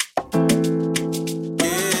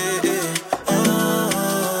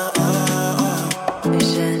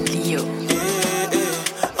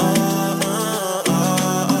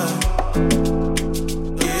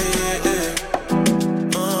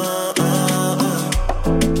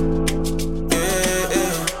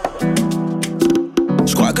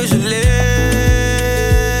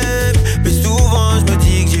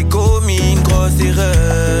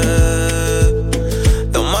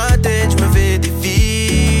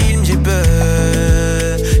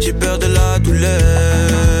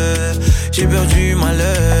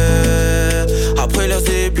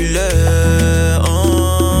l'aduleur,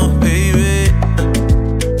 oh, baby.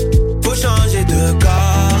 Faut changer de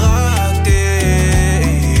caractère.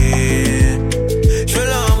 Je veux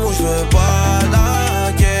l'amour, je veux pas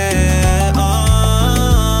la guerre, oh.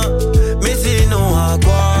 Mais sinon à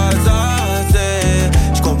quoi ça sert?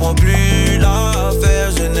 Je comprends plus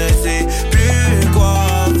l'affaire, je ne sais plus quoi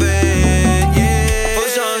faire, yeah. Faut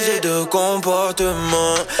changer de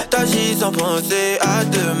comportement. T'agis sans penser à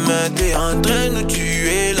demain. T'es en train de nous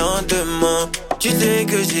tuer lentement. Tu sais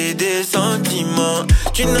que j'ai des sentiments.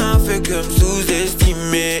 Tu n'as fait que me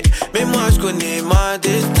sous-estimer. Mais moi je connais ma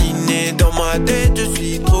destinée. Dans ma tête je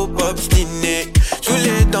suis trop obstiné. Je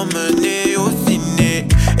voulais t'emmener au ciné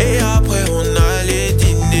et après on allait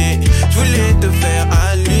dîner. Je voulais te faire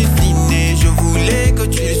halluciner. Je voulais que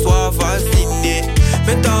tu sois fasciné.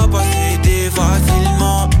 Mais t'as pas cédé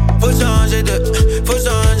facilement. Faut changer de, faut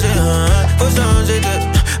changer, hein. Faut changer de,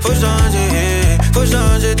 faut changer, faut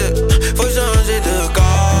changer de, faut changer de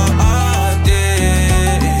caractère.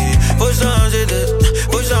 Faut changer de,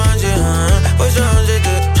 faut changer, hein. Faut changer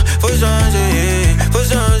de, faut changer, faut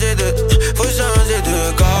changer de, faut changer de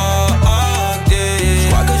caractère. Je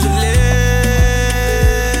crois que je l'aime,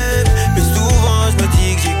 mais souvent je me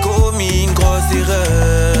dis que j'ai commis une grosse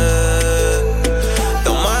erreur.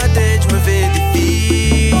 Dans ma tête je me fais des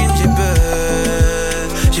films,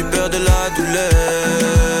 j'ai peur de la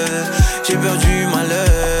douleur, j'ai peur du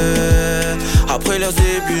malheur, après leurs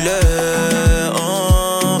ébuleurs,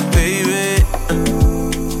 oh baby.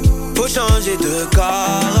 Faut changer de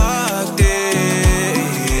caractère.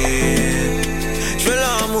 Je veux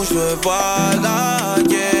l'amour, je veux pas la